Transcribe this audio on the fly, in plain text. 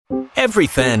Every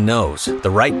fan knows the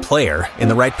right player in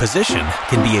the right position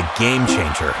can be a game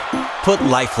changer. Put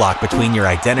LifeLock between your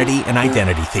identity and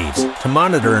identity thieves to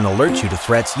monitor and alert you to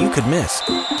threats you could miss.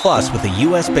 Plus, with a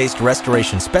U.S.-based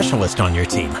restoration specialist on your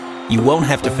team, you won't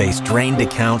have to face drained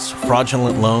accounts,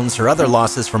 fraudulent loans, or other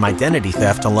losses from identity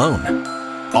theft alone.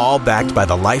 All backed by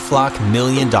the LifeLock $1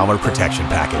 Million Protection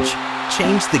Package.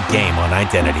 Change the game on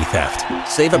identity theft.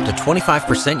 Save up to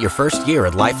 25% your first year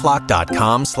at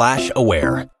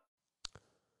LifeLock.com/aware.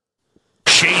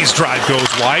 Shea's drive goes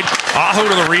wide. Aho to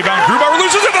the rebound. Grubauer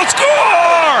loses it. They'll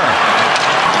score!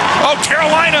 Oh,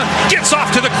 Carolina gets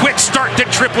off to the quick start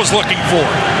that Tripp was looking for.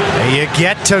 You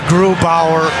get to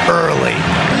Grubauer early.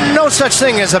 No such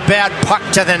thing as a bad puck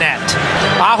to the net.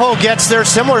 Aho gets their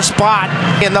similar spot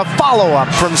in the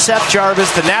follow-up from Seth Jarvis,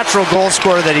 the natural goal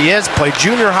scorer that he is. Played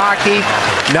junior hockey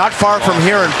not far from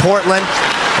here in Portland.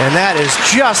 And that is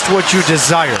just what you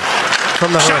desire from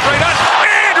the Hurricanes. Shot right on.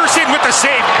 Andersen with the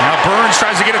save. Now Burns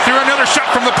tries to get it through. Another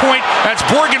shot from the point. That's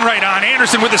Borgen right on.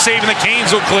 Andersen with the save, and the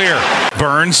Canes will clear.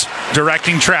 Burns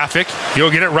directing traffic.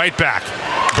 He'll get it right back.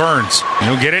 Burns.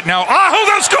 He'll get it now. Aho,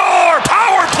 they'll score!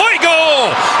 Power play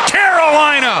goal!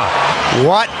 Carolina!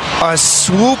 What a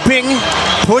swooping,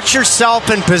 put yourself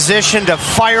in position to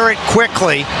fire it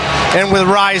quickly, and with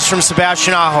rise from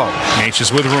Sebastian Aho.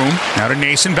 Natchez with room. Now to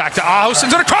Nason. Back to Aho.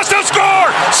 Sends it across. They'll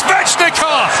score!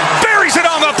 Svechnikov buries it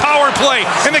on the power play,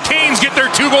 and the Canes get their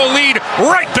 2-goal lead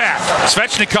right back.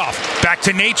 Svechnikov back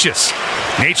to Natchez.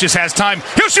 Natchez has time.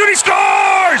 He'll shoot. He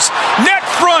scores! Net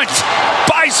front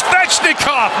by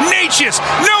Svechnikov. Natchez,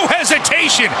 no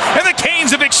hesitation, and the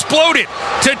Canes have exploded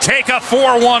to take a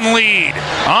 4-1 lead.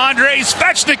 Andrei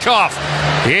Svechnikov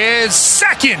is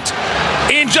second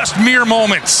in just mere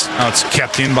moments. Now it's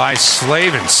kept in by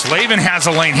Slavin. Slavin has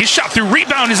a lane. His shot through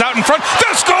rebound is out in front.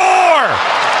 The score!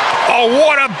 Oh,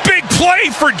 what a big play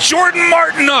for Jordan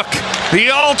Martinook.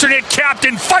 The alternate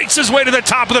captain fights his way to the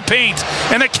top of the paint,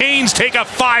 and the Canes take a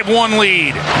 5-1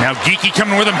 lead. Now Geekie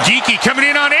coming with him. Geekie coming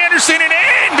in on Andersen, and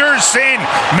Andersen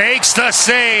makes the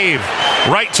save.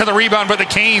 Right to the rebound, but the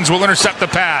Canes will intercept the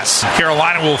pass.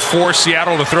 Carolina will force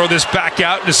Seattle to throw this back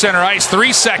out into center ice.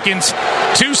 3 seconds,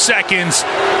 2 seconds,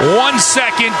 1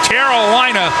 second.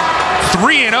 Carolina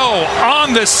 3-0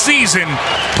 on the season.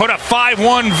 Put a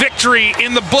 5-1 victory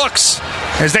in the books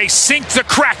as they sink the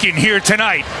Kraken here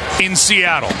tonight in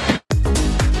Seattle.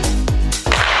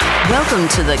 Welcome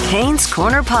to the Canes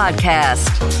Corner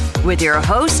Podcast with your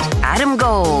host, Adam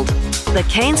Gold. The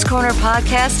Canes Corner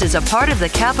Podcast is a part of the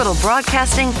Capital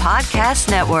Broadcasting Podcast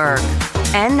Network.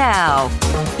 And now,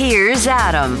 here's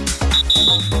Adam.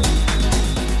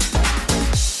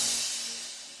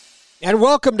 And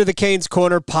welcome to the Canes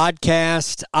Corner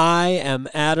Podcast. I am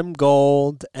Adam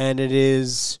Gold, and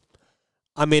it's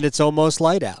almost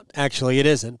light out. Actually, it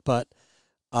isn't, but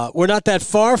we're not that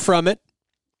far from it.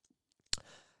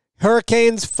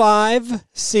 Hurricanes 5,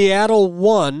 Seattle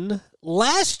 1.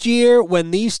 Last year, when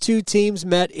these two teams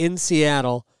met in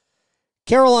Seattle,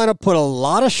 Carolina put a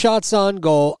lot of shots on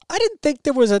goal. I didn't think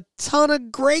there was a ton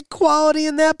of great quality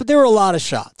in that, but there were a lot of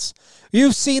shots.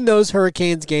 You've seen those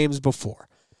Hurricanes games before.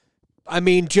 I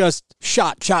mean, just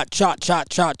shot,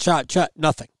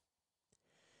 nothing.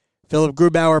 Philip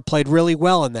Grubauer played really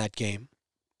well in that game,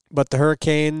 but the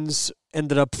Hurricanes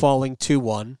ended up falling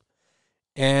 2-1.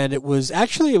 And it was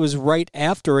right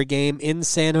after a game in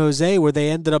San Jose where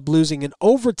they ended up losing in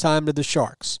overtime to the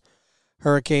Sharks.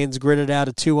 Hurricanes gritted out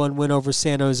a 2-1 win over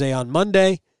San Jose on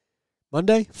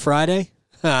Friday?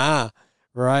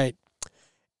 Right.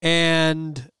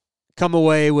 And come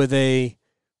away with a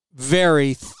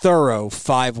very thorough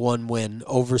 5-1 win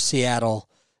over Seattle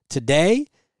today.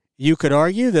 You could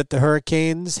argue that the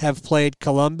Hurricanes have played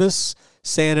Columbus,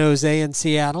 San Jose, and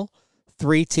Seattle,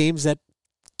 3 teams that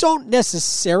don't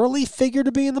necessarily figure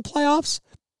to be in the playoffs.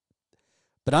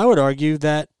 But I would argue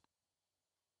that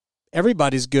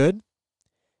everybody's good,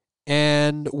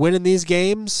 and winning these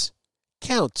games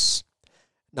counts.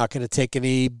 Not going to take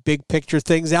any big picture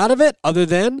things out of it other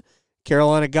than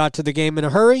Carolina got to the game in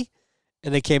a hurry,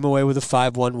 and they came away with a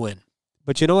 5-1 win.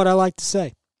 But you know what I like to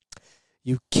say?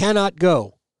 You cannot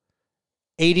go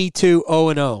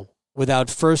 82-0-0 without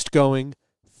first going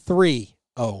 3-0-0.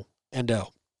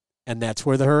 And that's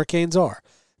where the Hurricanes are.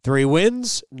 3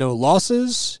 wins, no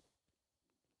losses,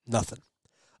 nothing.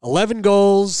 11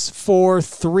 goals for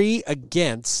 3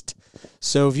 against.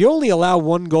 So if you only allow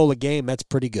 1 goal a game, that's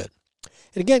pretty good.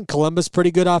 And again, Columbus,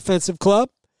 pretty good offensive club.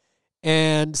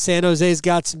 And San Jose's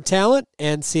got some talent.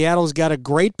 And Seattle's got a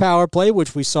great power play,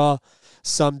 which we saw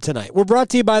some tonight. We're brought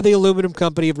to you by the Aluminum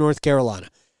Company of North Carolina.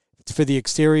 It's for the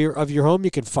exterior of your home.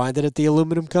 You can find it at the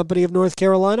Aluminum Company of North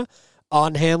Carolina.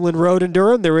 on Hamlin Road in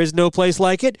Durham. There is no place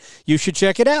like it. You should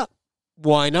check it out.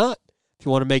 Why not? If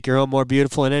you want to make your home more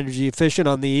beautiful and energy efficient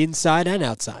on the inside and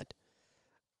outside.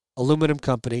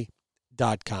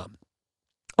 AluminumCompany.com.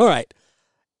 All right.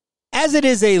 As it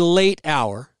is a late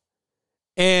hour,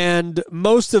 and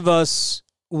most of us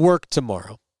work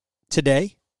tomorrow,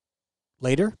 today,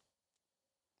 later,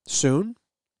 soon,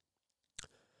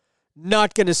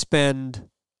 not going to spend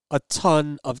a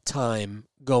ton of time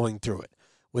going through it.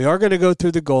 We are going to go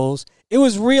through the goals. It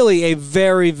was really a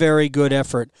very, very good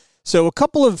effort. So a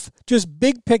couple of just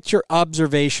big picture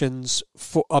observations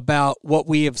about what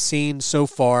we have seen so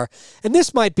far. And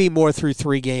this might be more through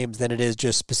 3 games than it is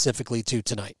just specifically to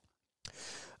tonight.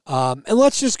 And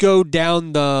let's just go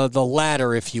down the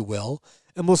ladder, if you will.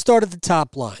 And we'll start at the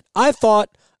top line. I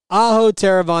thought Aho,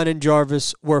 Teravainen, and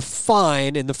Jarvis were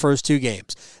fine in the first 2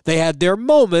 games. They had their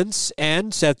moments,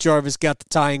 and Seth Jarvis got the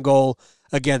tying goal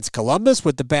against Columbus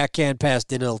with the backhand pass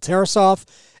to Danil Tarasov,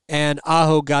 and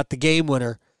Aho got the game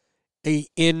winner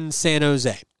in San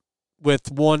Jose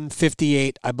with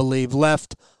 1:58, I believe,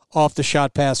 left off the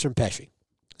shot pass from Pesce.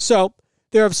 So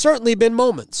there have certainly been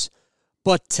moments.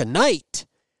 But tonight,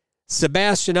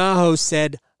 Sebastian Aho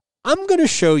said, I'm going to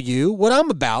show you what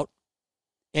I'm about.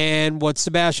 And what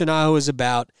Sebastian Aho is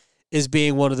about is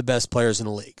being one of the best players in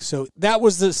the league. So that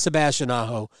was the Sebastian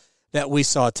Aho that we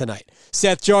saw tonight.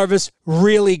 Seth Jarvis,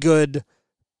 really good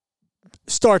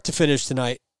start to finish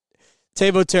tonight.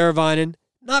 Teuvo Teravainen,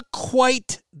 not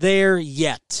quite there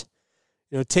yet.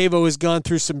 You know, Teuvo has gone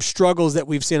through some struggles that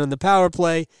we've seen on the power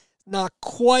play. Not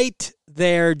quite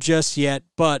there just yet,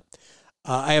 but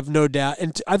I have no doubt.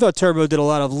 And I thought Turbo did a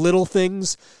lot of little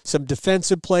things, some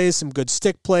defensive plays, some good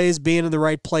stick plays, being in the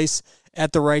right place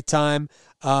at the right time.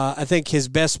 I think his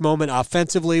best moment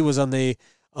offensively was on the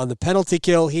penalty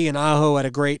kill. He and Aho had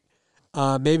a great,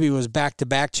 maybe it was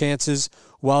back-to-back chances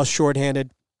while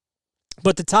shorthanded.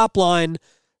 But the top line,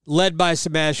 led by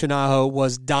Sebastian Aho,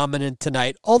 was dominant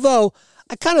tonight. Although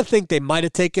I kind of think they might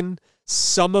have taken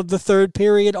some of the third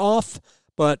period off,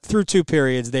 but through 2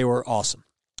 periods they were awesome.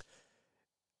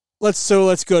 Let's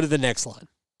go to the next line.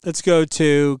 Let's go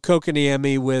to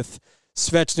Kokoniemi with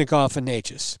Svechnikov and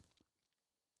Necas.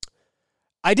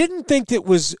 I didn't think it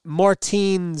was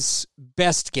Martin's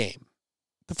best game.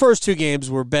 The first 2 games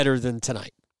were better than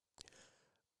tonight.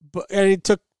 And he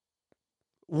took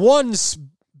one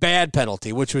bad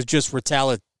penalty, which was just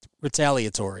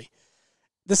retaliatory.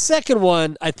 The second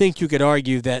one, I think you could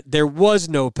argue that there was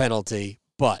no penalty,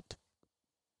 but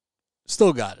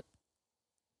still got it.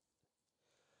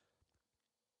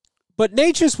 But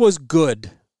Necas was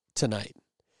good tonight.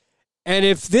 And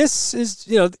if this is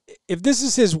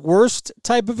his worst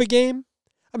type of a game,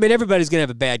 I mean, everybody's going to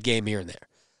have a bad game here and there.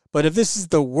 But if this is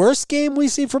the worst game we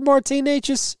see from Martin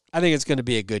Necas, I think it's going to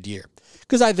be a good year.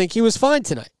 Because I think he was fine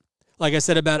tonight. Like I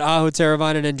said about Aho,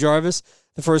 Teravainen, and Jarvis,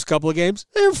 the first couple of games,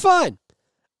 they were fine.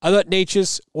 I thought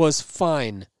Necas was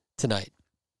fine tonight.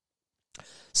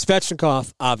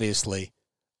 Svechnikov, obviously,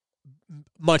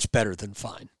 much better than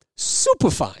fine.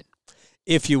 Super fine,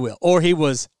 if you will. Or he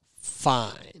was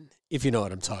fine, if you know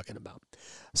what I'm talking about.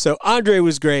 So Andrei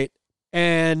was great.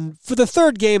 And for the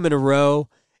 3rd game in a row,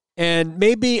 and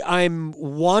maybe I'm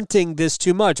wanting this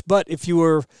too much, but if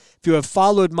you have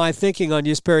followed my thinking on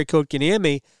Jesperi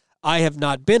Kotkaniemi, I have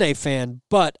not been a fan,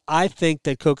 but I think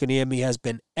that Kokoniemi has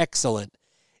been excellent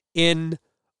in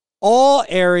all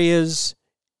areas.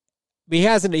 He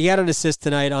had an assist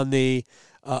tonight on the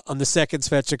second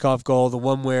Svechnikov goal, the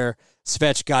one where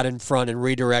Svech got in front and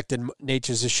redirected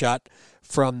Necas' shot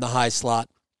from the high slot.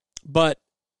 But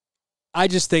I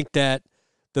just think that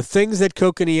the things that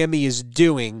Kokoniemi is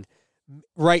doing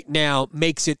right now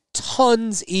makes it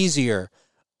tons easier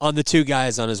on the 2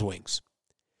 guys on his wings.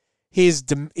 He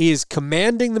is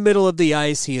commanding the middle of the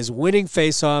ice. He is winning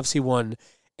faceoffs. He won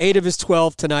 8 of his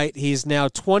 12 tonight. He is now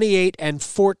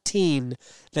 28-14.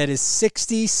 That is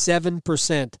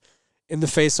 67% in the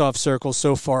faceoff circle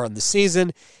so far in the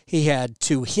season. He had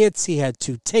 2 hits. He had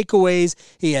 2 takeaways.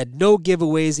 He had no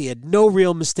giveaways. He had no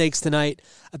real mistakes tonight.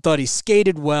 I thought he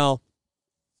skated well.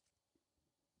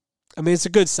 I mean, it's a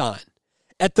good sign.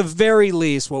 At the very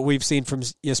least, what we've seen from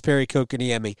Jesperi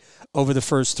Kokoniemi over the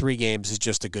first 3 games is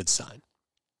just a good sign.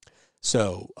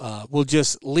 So we'll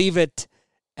just leave it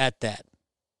at that.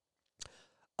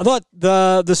 I thought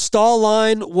the Stahl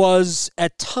line was,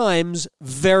 at times,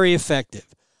 very effective.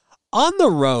 On the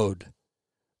road,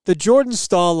 the Jordan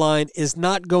Stahl line is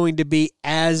not going to be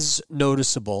as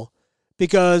noticeable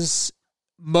because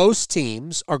most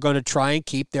teams are going to try and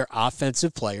keep their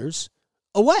offensive players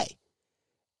away.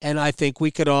 And I think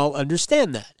we could all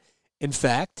understand that. In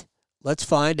fact, let's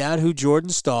find out who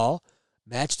Jordan Stahl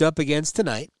matched up against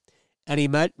tonight, and he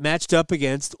matched up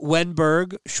against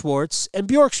Wenberg, Schwartz, and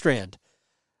Bjorkstrand.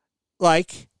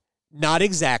 Like, not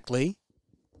exactly,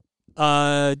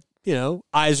 Yzerman,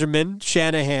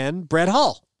 Shanahan, Brett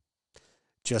Hull.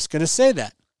 Just going to say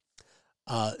that.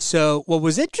 So what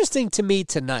was interesting to me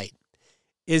tonight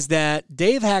is that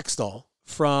Dave Haxtell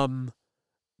from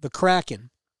the Kraken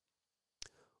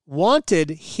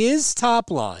wanted his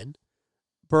top line,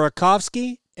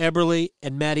 Burakovsky, Eberle,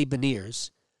 and Matty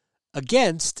Beniers,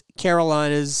 against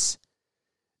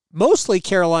mostly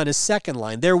Carolina's second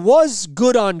line. There was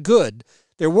good on good.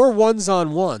 There were ones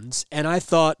on ones, and I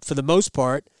thought for the most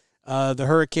part the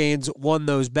Hurricanes won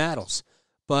those battles.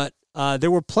 But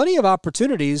there were plenty of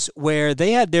opportunities where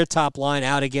they had their top line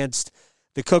out against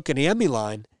the Kotkaniemi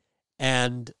line,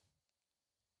 and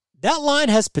that line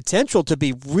has potential to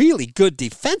be really good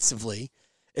defensively,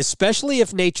 especially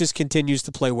if Natchez continues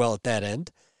to play well at that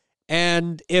end,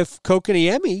 and if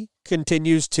Kotkaniemi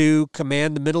continues to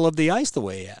command the middle of the ice the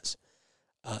way he has.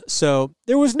 So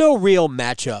there was no real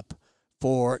matchup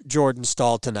for Jordan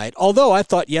Staal tonight, although I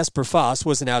thought Jesper Fast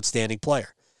was an outstanding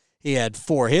player. He had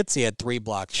 4 hits, he had 3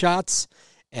 blocked shots,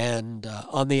 and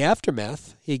on the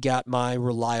aftermath, he got my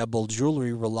reliable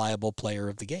player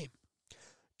of the game.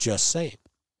 Just saying.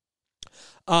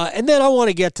 And then I want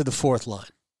to get to the fourth line.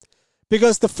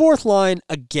 Because the fourth line,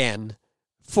 again,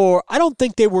 I don't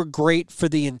think they were great for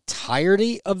the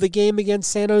entirety of the game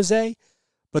against San Jose,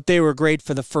 but they were great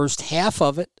for the first half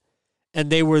of it, and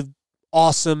they were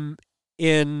awesome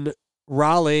in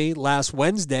Raleigh last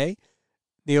Wednesday,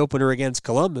 the opener against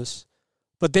Columbus,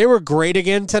 but they were great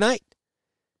again tonight.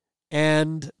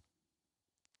 And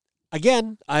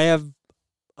again, I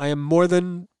am more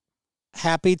than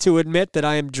happy to admit that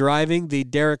I am driving the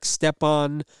Derek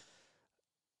Stepan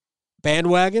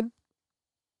bandwagon.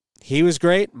 He was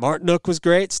great. Martinook was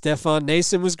great. Stefan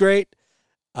Noesen was great.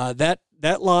 That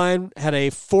line had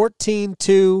a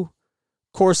 14-2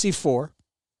 Corsi 4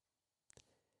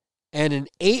 and an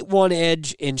 8-1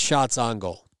 edge in shots on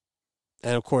goal.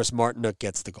 And, of course, Martinook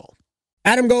gets the goal.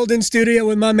 Adam Gold in studio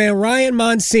with my man Ryan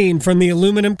Monsine from the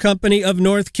Aluminum Company of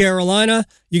North Carolina.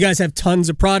 You guys have tons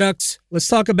of products. Let's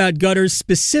talk about gutters,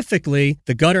 specifically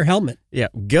the gutter helmet. Yeah,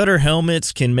 gutter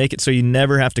helmets can make it so you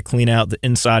never have to clean out the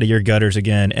inside of your gutters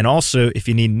again. And also, if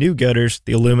you need new gutters,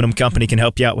 the Aluminum Company can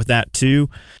help you out with that too.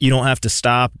 You don't have to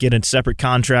stop, get a separate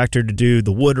contractor to do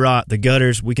the wood rot, the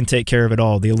gutters. We can take care of it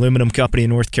all. The Aluminum Company in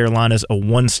North Carolina is a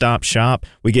one-stop shop.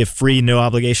 We give free,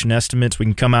 no-obligation estimates. We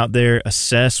can come out there,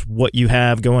 assess what you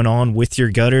have going on with your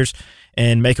gutters,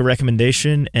 and make a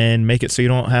recommendation and make it so you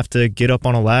don't have to get up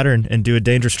on a ladder and do a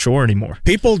dangerous chore anymore.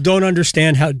 People don't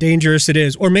understand how dangerous it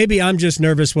is, or maybe I'm just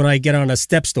nervous when I get on a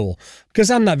step stool because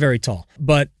I'm not very tall,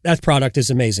 but that product is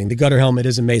amazing. The gutter helmet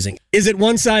is amazing. Is it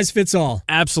one size fits all?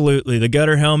 Absolutely. The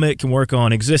gutter helmet can work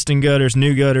on existing gutters,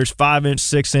 new gutters, 5-inch,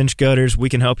 6-inch gutters. We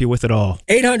can help you with it all.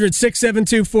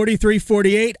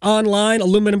 800-672-4348, online,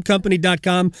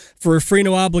 aluminumcompany.com for a free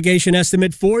no obligation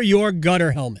estimate for your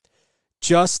gutter helmet.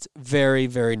 Just very,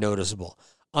 very noticeable.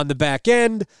 On the back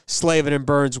end, Slavin and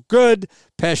Burns were good.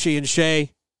 Pesce and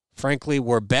Shea, frankly,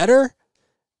 were better.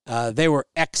 They were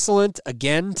excellent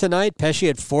again tonight. Pesce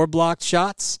had 4 blocked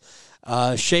shots.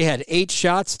 Shea had 8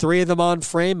 shots, 3 of them on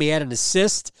frame. He had an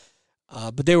assist.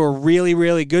 But they were really,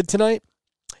 really good tonight.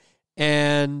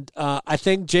 And I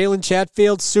think Jalen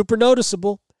Chatfield's super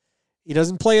noticeable. He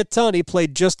doesn't play a ton. He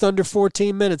played just under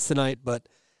 14 minutes tonight, but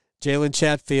Jalen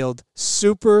Chatfield,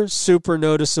 super, super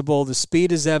noticeable. The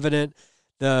speed is evident.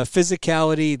 The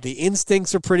physicality, the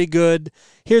instincts are pretty good.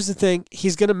 Here's the thing.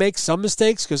 He's going to make some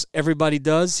mistakes because everybody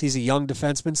does. He's a young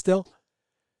defenseman still.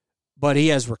 But he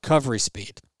has recovery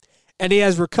speed. And he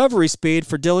has recovery speed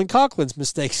for Dylan Coughlin's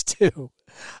mistakes too.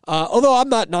 Although I'm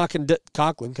not knocking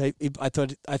Coughlin.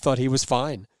 I thought he was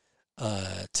fine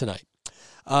tonight.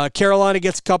 Carolina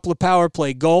gets a couple of power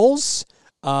play goals.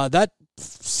 That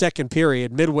second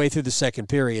period, midway through the second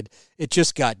period, it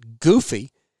just got goofy.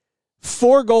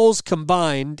 4 goals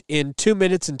combined in 2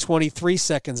 minutes and 23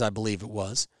 seconds, I believe it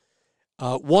was.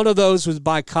 One of those was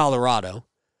by Colorado,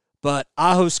 but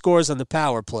Aho scores on the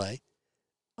power play.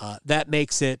 That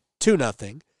makes it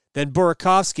 2-0. Then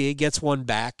Burakovsky gets one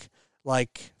back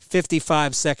like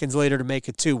 55 seconds later to make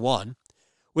it 2-1.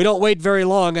 We don't wait very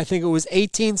long. I think it was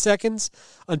 18 seconds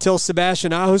until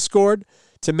Sebastian Aho scored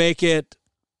to make it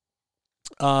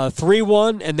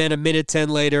 3-1, and then a minute 10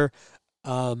 later,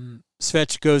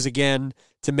 Svech goes again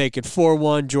to make it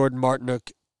 4-1. Jordan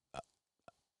Martinook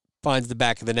finds the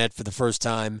back of the net for the first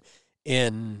time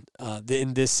in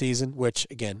this season, which,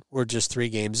 again, we're just 3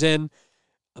 games in.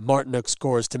 Martinook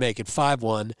scores to make it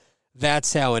 5-1.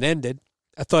 That's how it ended.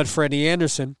 I thought Freddie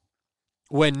Andersen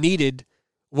when needed,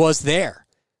 was there.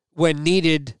 When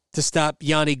needed to stop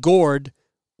Yanni Gourde,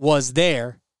 was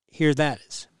there. Here that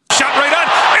is. Shot right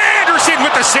on. Andersen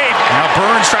with the save. Now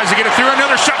Burns tries to get it through.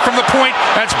 Another shot from the point.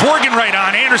 That's Borgen right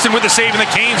on. Andersen with the save, and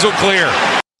the Canes will clear.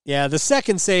 Yeah, the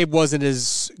second save wasn't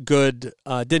as good.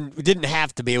 Didn't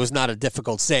have to be. It was not a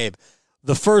difficult save.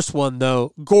 The first one,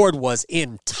 though, Gourde was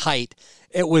in tight.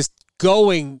 It was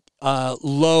going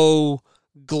low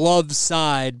glove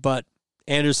side, but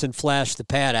Andersen flashed the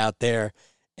pad out there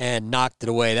and knocked it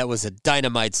away. That was a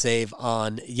dynamite save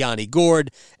on Yanni Gourde.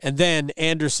 And then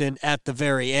Andersen at the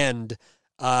very end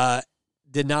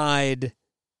denied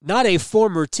not a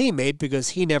former teammate, because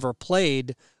he never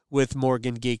played with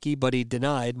Morgan Geekie, but he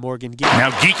denied Morgan Geekie.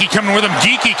 Now Geekie coming with him.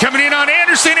 Geekie coming in on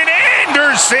Andersen, and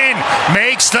Andersen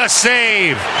makes the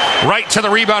save. Right to the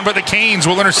rebound, but the Canes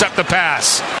will intercept the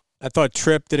pass. I thought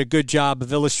Tripp did a good job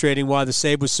of illustrating why the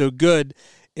save was so good,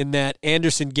 in that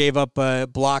Andersen gave up a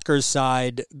blocker's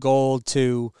side goal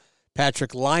to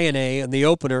Patrick Laine in the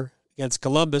opener against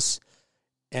Columbus.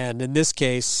 And in this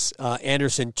case,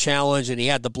 Andersen challenged, and he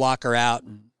had the blocker out,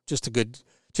 and just a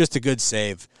good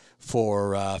save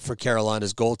for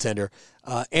Carolina's goaltender.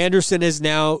 Andersen has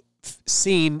now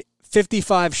seen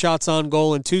 55 shots on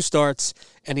goal in 2 starts,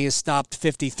 and he has stopped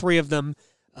 53 of them.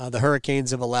 The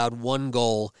Hurricanes have allowed 1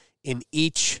 goal in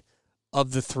each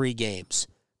of the 3 games.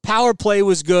 Power play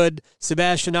was good.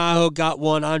 Sebastian Aho got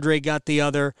 1, Andrei got the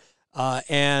other,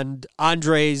 and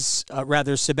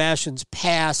Sebastian's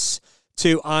pass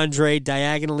to Andrei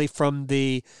diagonally from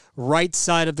the right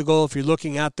side of the goal. If you're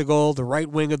looking at the goal, the right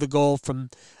wing of the goal,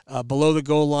 from below the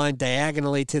goal line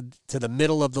diagonally to the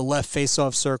middle of the left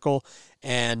faceoff circle,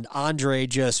 and Andrei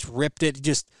just ripped it,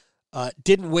 just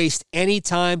didn't waste any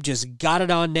time, just got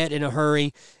it on net in a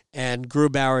hurry, and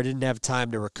Grubauer didn't have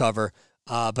time to recover.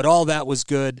 But all that was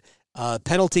good.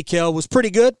 Penalty kill was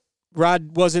pretty good.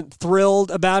 Rod wasn't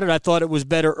thrilled about it. I thought it was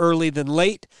better early than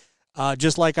late,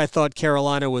 just like I thought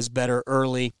Carolina was better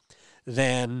early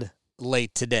than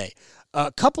late today.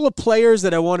 A couple of players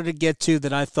that I wanted to get to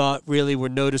that I thought really were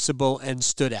noticeable and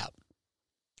stood out.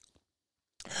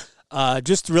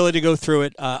 Just really to go through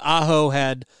it, Aho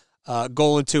had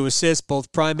goal and 2 assists,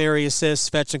 both primary assists.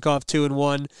 Svechnikov 2 and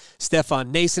 1.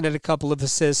 Stefan Nason had a couple of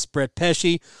assists. Brett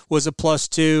Pesce was a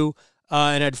 +2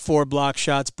 and had 4 block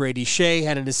shots. Brady Shea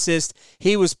had an assist.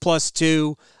 He was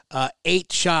 +2.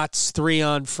 8 shots, 3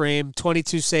 on frame.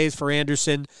 22 saves for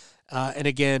Andersen. And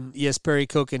again, Jesperi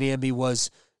Kotkaniemi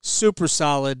was super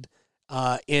solid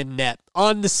in net.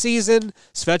 On the season,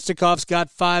 Svechnikov's got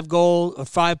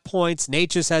 5 points.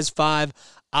 Natchez has 5.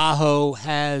 Aho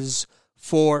has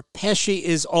 4. Pesce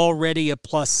is already a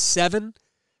 +7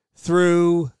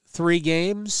 through 3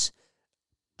 games.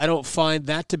 I don't find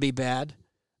that to be bad.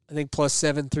 I think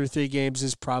 +7 through 3 games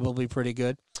is probably pretty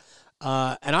good.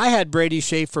 And I had Brady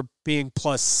Shea for being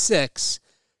 +6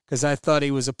 because I thought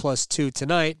he was a +2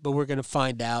 tonight, but we're going to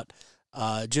find out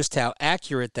just how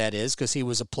accurate that is, because he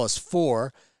was a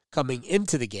 +4 coming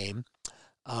into the game.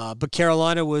 But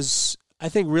Carolina was, I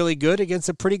think, really good against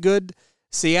a pretty good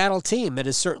Seattle team. It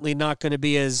is certainly not going to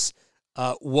be as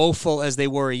woeful as they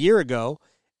were a year ago,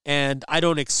 and I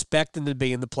don't expect them to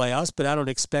be in the playoffs, but I don't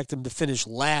expect them to finish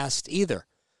last either.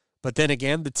 But then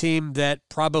again, the team that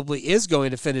probably is going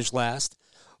to finish last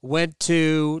went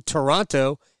to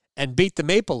Toronto and beat the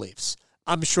Maple Leafs.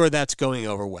 I'm sure that's going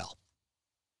over well.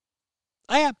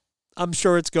 I'm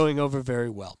sure it's going over very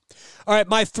well. All right,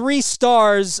 my 3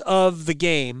 stars of the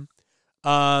game.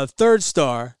 Third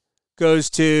star goes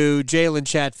to Jalen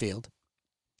Chatfield.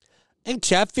 And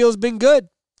Chatfield's been good.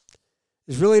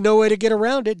 There's really no way to get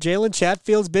around it. Jalen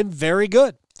Chatfield's been very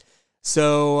good.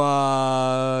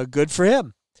 So good for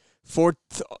him.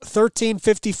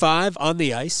 13:55 on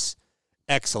the ice.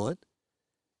 Excellent.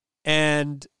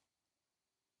 And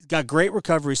he's got great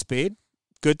recovery speed.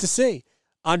 Good to see.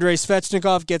 Andrei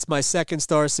Svechnikov gets my 2nd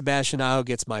star. Sebastian Aho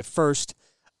gets my 1st.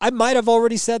 I might have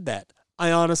already said that. I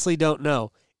honestly don't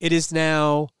know. It is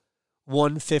now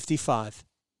 1:55.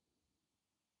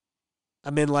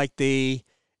 I'm in like the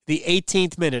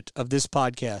 18th minute of this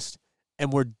podcast,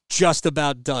 and we're just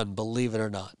about done, believe it or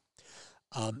not.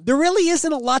 There really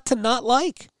isn't a lot to not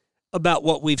like about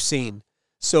what we've seen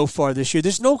so far this year.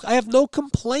 I have no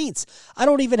complaints. I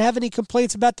don't even have any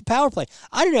complaints about the power play.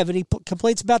 I didn't have any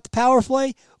complaints about the power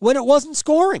play when it wasn't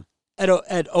scoring at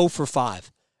 0 for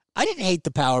 5. I didn't hate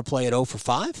the power play at 0 for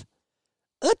 5.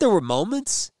 I thought there were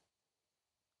moments.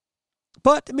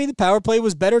 But, I mean, the power play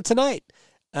was better tonight.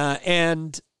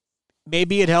 And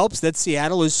maybe it helps that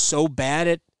Seattle is so bad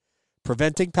at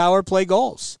preventing power play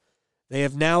goals. They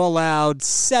have now allowed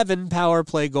 7 power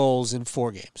play goals in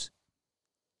 4 games.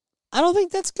 I don't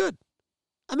think that's good.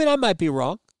 I mean, I might be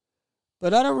wrong,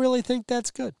 but I don't really think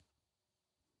that's good.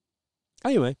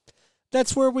 Anyway,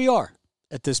 that's where we are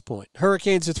at this point.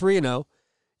 Hurricanes are 3-0.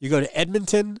 You go to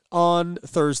Edmonton on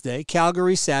Thursday,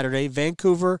 Calgary Saturday,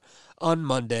 Vancouver on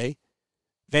Monday.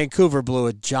 Vancouver blew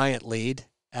a giant lead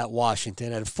at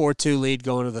Washington, had a 4-2 lead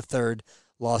going to the third,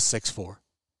 lost 6-4.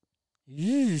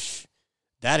 Yeesh.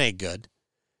 That ain't good.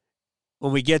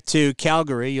 When we get to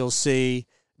Calgary, you'll see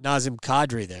Nazem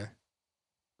Kadri there,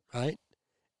 right?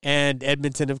 And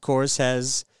Edmonton, of course,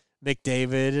 has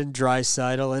McDavid and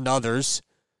Draisaitl and others.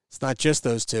 It's not just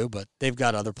those two, but they've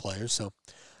got other players. So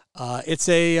it's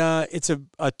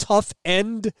a tough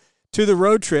end to the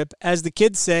road trip. As the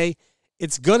kids say,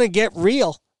 it's going to get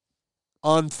real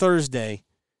on Thursday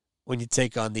when you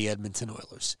take on the Edmonton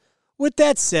Oilers. With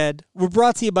that said, we're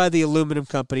brought to you by the Aluminum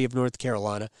Company of North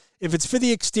Carolina. If it's for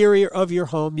the exterior of your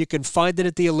home, you can find it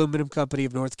at the Aluminum Company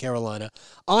of North Carolina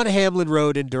on Hamlin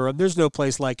Road in Durham. There's no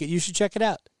place like it. You should check it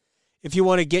out. If you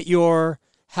want to get your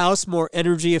house more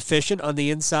energy efficient on the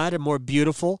inside and more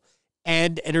beautiful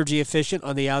and energy efficient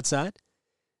on the outside,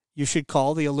 you should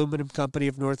call the Aluminum Company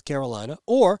of North Carolina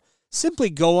or simply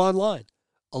go online,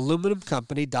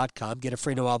 aluminumcompany.com. Get a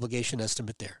free no obligation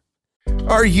estimate there.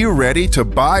 Are you ready to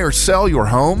buy or sell your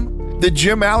home? The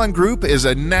Jim Allen Group is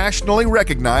a nationally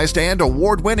recognized and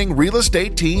award-winning real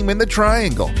estate team in the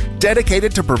Triangle,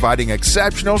 dedicated to providing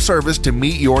exceptional service to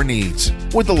meet your needs.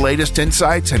 With the latest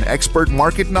insights and expert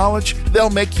market knowledge, they'll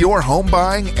make your home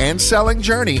buying and selling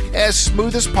journey as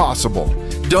smooth as possible.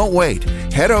 Don't wait.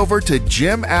 Head over to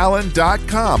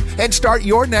jimallen.com and start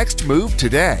your next move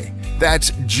today. That's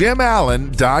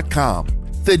jimallen.com.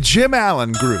 The Jim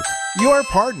Allen Group, your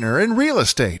partner in real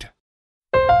estate.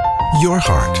 Your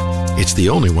heart. It's the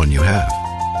only one you have.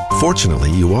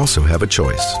 Fortunately, you also have a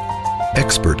choice.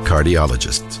 Expert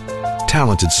cardiologists,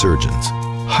 talented surgeons,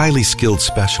 highly skilled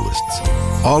specialists,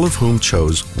 all of whom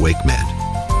chose WakeMed.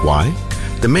 Why?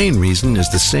 The main reason is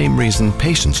the same reason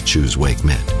patients choose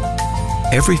WakeMed.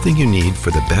 Everything you need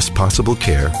for the best possible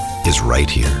care is right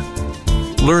here.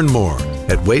 Learn more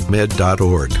at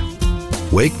wakemed.org.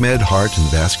 WakeMed Heart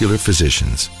and Vascular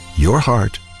Physicians. Your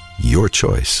heart, your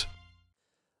choice.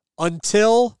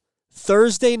 Until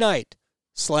Thursday night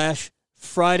 /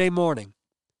 Friday morning,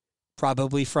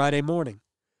 probably Friday morning,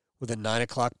 with a 9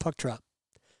 o'clock puck drop.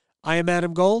 I am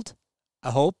Adam Gold. I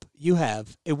hope you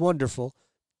have a wonderful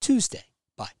Tuesday.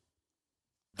 Bye.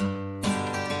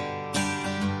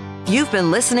 You've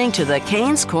been listening to the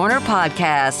Canes Corner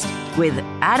Podcast with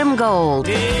Adam Gold.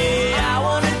 Hey, I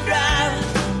want to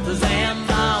drive the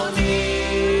Zamboni.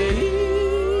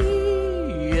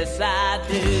 Yes, I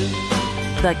do.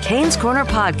 The Canes Corner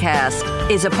Podcast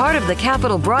is a part of the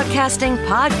Capital Broadcasting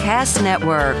Podcast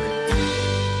Network.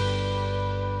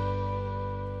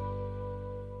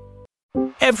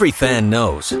 Every fan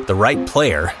knows the right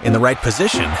player in the right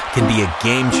position can be a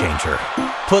game changer.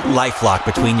 Put LifeLock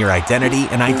between your identity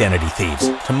and identity thieves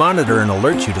to monitor and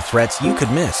alert you to threats you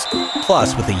could miss.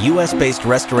 Plus, with a U.S.-based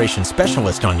restoration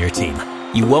specialist on your team,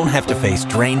 you won't have to face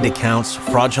drained accounts,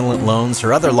 fraudulent loans,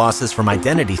 or other losses from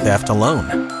identity theft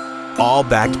alone. All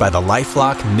backed by the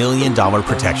LifeLock $1 Million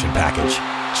Protection Package.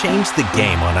 Change the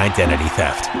game on identity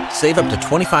theft. Save up to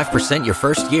 25% your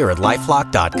first year at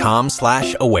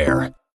LifeLock.com/aware.